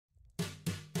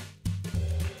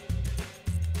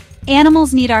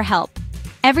Animals need our help.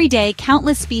 Every day,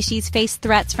 countless species face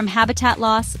threats from habitat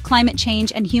loss, climate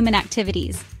change, and human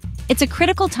activities. It's a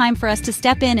critical time for us to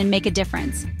step in and make a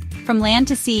difference. From land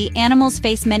to sea, animals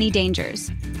face many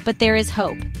dangers, but there is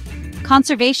hope.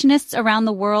 Conservationists around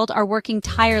the world are working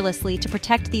tirelessly to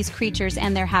protect these creatures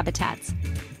and their habitats.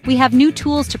 We have new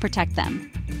tools to protect them.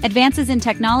 Advances in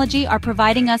technology are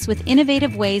providing us with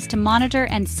innovative ways to monitor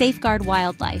and safeguard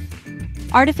wildlife.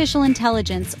 Artificial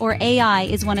intelligence, or AI,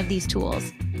 is one of these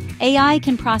tools. AI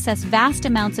can process vast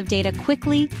amounts of data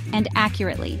quickly and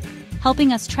accurately,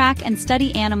 helping us track and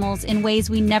study animals in ways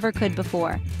we never could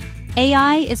before.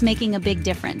 AI is making a big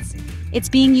difference. It's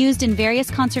being used in various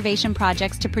conservation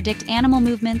projects to predict animal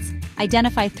movements,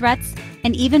 identify threats,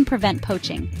 and even prevent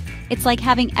poaching. It's like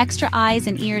having extra eyes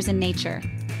and ears in nature.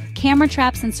 Camera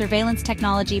traps and surveillance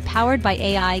technology powered by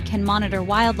AI can monitor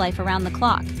wildlife around the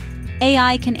clock.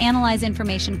 AI can analyze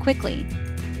information quickly.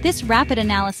 This rapid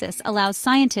analysis allows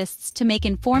scientists to make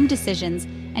informed decisions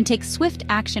and take swift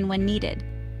action when needed.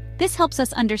 This helps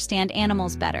us understand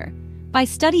animals better. By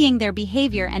studying their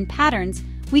behavior and patterns,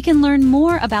 we can learn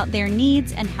more about their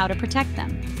needs and how to protect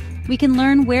them. We can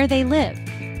learn where they live.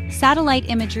 Satellite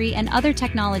imagery and other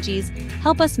technologies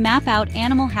help us map out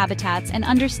animal habitats and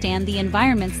understand the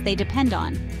environments they depend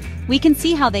on. We can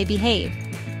see how they behave.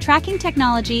 Tracking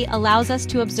technology allows us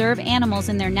to observe animals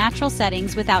in their natural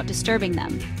settings without disturbing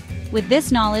them. With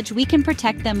this knowledge, we can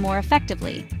protect them more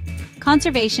effectively.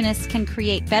 Conservationists can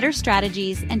create better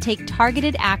strategies and take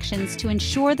targeted actions to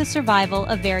ensure the survival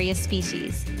of various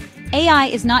species. AI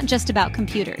is not just about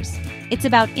computers. It's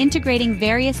about integrating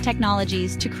various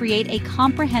technologies to create a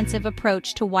comprehensive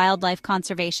approach to wildlife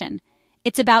conservation.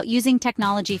 It's about using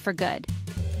technology for good.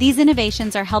 These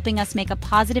innovations are helping us make a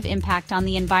positive impact on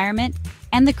the environment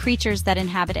and the creatures that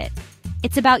inhabit it.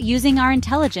 It's about using our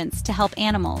intelligence to help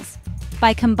animals.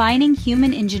 By combining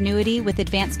human ingenuity with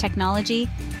advanced technology,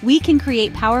 we can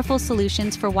create powerful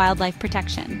solutions for wildlife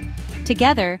protection.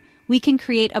 Together, we can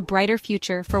create a brighter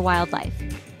future for wildlife.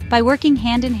 By working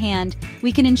hand in hand,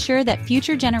 we can ensure that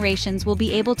future generations will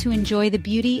be able to enjoy the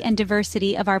beauty and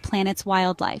diversity of our planet's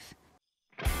wildlife.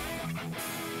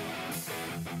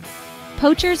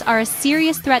 Poachers are a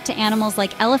serious threat to animals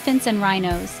like elephants and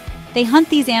rhinos. They hunt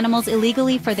these animals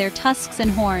illegally for their tusks and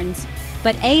horns,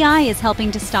 but AI is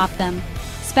helping to stop them.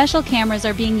 Special cameras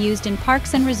are being used in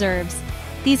parks and reserves.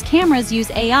 These cameras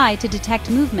use AI to detect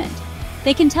movement.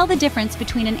 They can tell the difference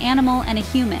between an animal and a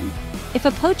human. If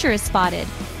a poacher is spotted,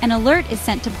 an alert is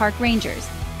sent to park rangers.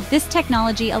 This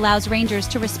technology allows rangers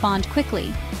to respond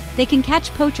quickly. They can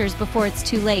catch poachers before it's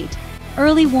too late.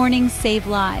 Early warnings save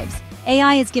lives.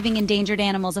 AI is giving endangered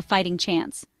animals a fighting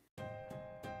chance.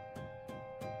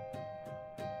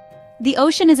 The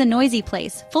ocean is a noisy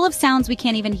place, full of sounds we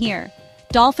can't even hear.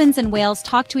 Dolphins and whales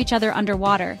talk to each other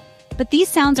underwater, but these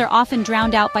sounds are often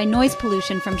drowned out by noise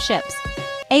pollution from ships.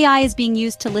 AI is being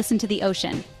used to listen to the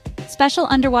ocean. Special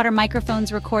underwater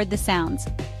microphones record the sounds.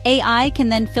 AI can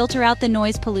then filter out the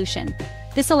noise pollution.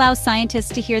 This allows scientists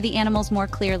to hear the animals more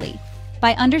clearly.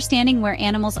 By understanding where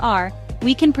animals are,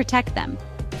 we can protect them.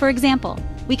 For example,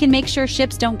 we can make sure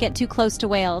ships don't get too close to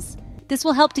whales. This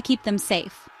will help to keep them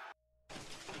safe.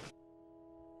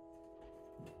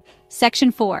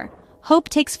 Section 4. Hope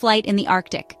takes flight in the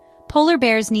Arctic. Polar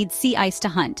bears need sea ice to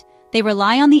hunt. They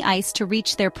rely on the ice to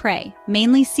reach their prey,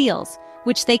 mainly seals,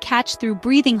 which they catch through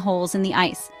breathing holes in the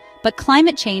ice. But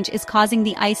climate change is causing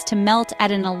the ice to melt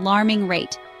at an alarming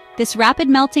rate. This rapid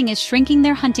melting is shrinking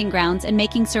their hunting grounds and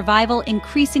making survival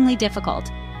increasingly difficult.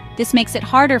 This makes it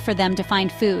harder for them to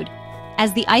find food.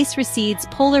 As the ice recedes,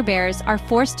 polar bears are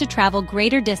forced to travel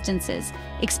greater distances,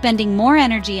 expending more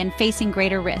energy and facing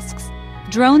greater risks.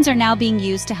 Drones are now being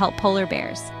used to help polar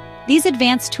bears. These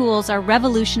advanced tools are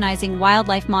revolutionizing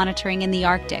wildlife monitoring in the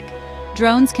Arctic.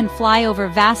 Drones can fly over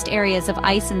vast areas of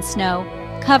ice and snow,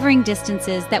 covering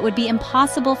distances that would be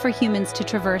impossible for humans to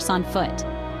traverse on foot.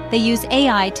 They use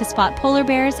AI to spot polar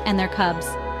bears and their cubs.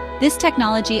 This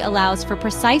technology allows for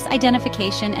precise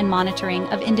identification and monitoring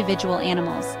of individual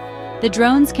animals. The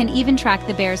drones can even track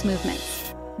the bears'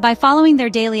 movements. By following their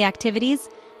daily activities,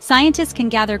 scientists can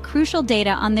gather crucial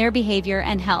data on their behavior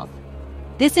and health.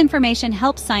 This information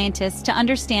helps scientists to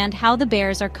understand how the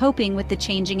bears are coping with the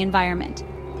changing environment.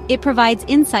 It provides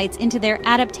insights into their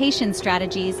adaptation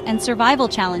strategies and survival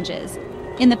challenges.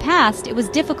 In the past, it was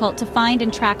difficult to find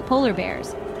and track polar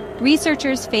bears.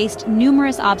 Researchers faced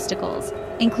numerous obstacles,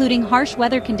 including harsh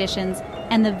weather conditions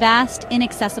and the vast,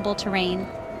 inaccessible terrain.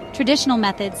 Traditional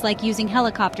methods, like using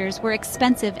helicopters, were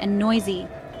expensive and noisy.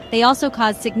 They also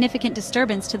caused significant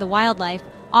disturbance to the wildlife,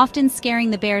 often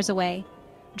scaring the bears away.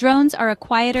 Drones are a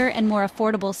quieter and more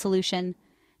affordable solution.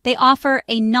 They offer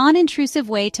a non-intrusive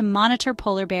way to monitor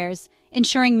polar bears,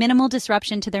 ensuring minimal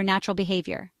disruption to their natural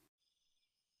behavior.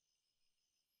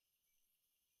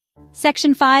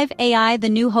 Section 5, AI, the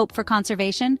new hope for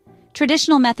conservation.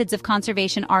 Traditional methods of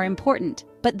conservation are important,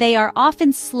 but they are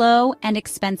often slow and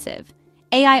expensive.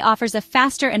 AI offers a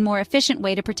faster and more efficient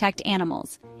way to protect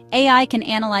animals. AI can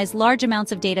analyze large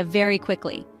amounts of data very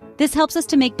quickly. This helps us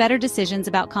to make better decisions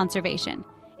about conservation.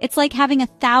 It's like having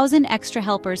 1,000 extra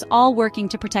helpers all working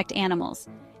to protect animals.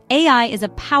 AI is a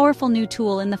powerful new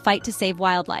tool in the fight to save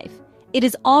wildlife. It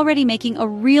is already making a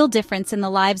real difference in the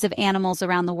lives of animals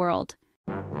around the world.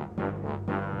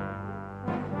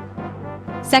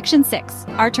 Section 6,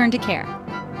 our turn to care.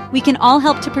 We can all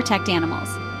help to protect animals.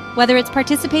 Whether it's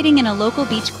participating in a local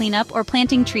beach cleanup or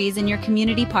planting trees in your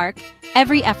community park,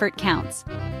 every effort counts.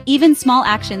 Even small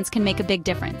actions can make a big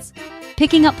difference.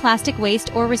 Picking up plastic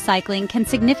waste or recycling can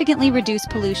significantly reduce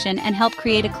pollution and help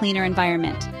create a cleaner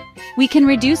environment. We can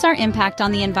reduce our impact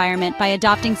on the environment by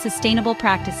adopting sustainable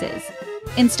practices.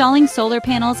 Installing solar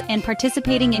panels and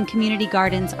participating in community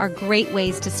gardens are great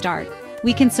ways to start.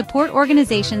 We can support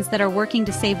organizations that are working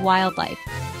to save wildlife.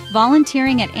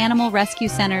 Volunteering at animal rescue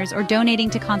centers or donating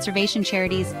to conservation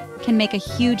charities can make a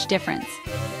huge difference.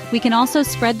 We can also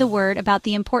spread the word about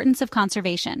the importance of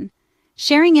conservation.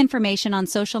 Sharing information on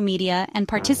social media and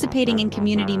participating in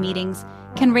community meetings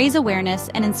can raise awareness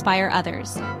and inspire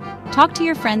others. Talk to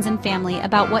your friends and family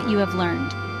about what you have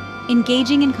learned.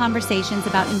 Engaging in conversations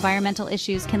about environmental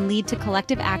issues can lead to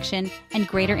collective action and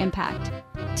greater impact.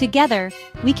 Together,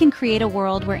 we can create a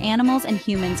world where animals and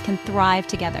humans can thrive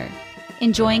together.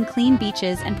 Enjoying clean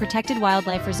beaches and protected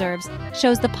wildlife reserves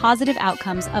shows the positive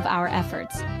outcomes of our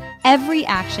efforts. Every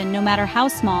action, no matter how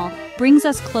small, brings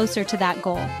us closer to that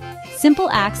goal. Simple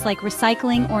acts like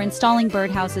recycling or installing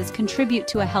birdhouses contribute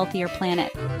to a healthier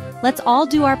planet. Let's all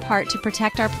do our part to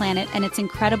protect our planet and its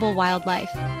incredible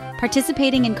wildlife.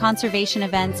 Participating in conservation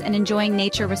events and enjoying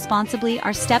nature responsibly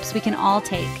are steps we can all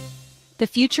take. The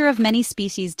future of many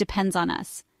species depends on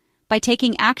us. By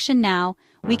taking action now,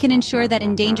 we can ensure that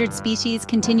endangered species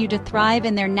continue to thrive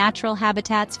in their natural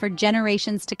habitats for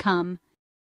generations to come.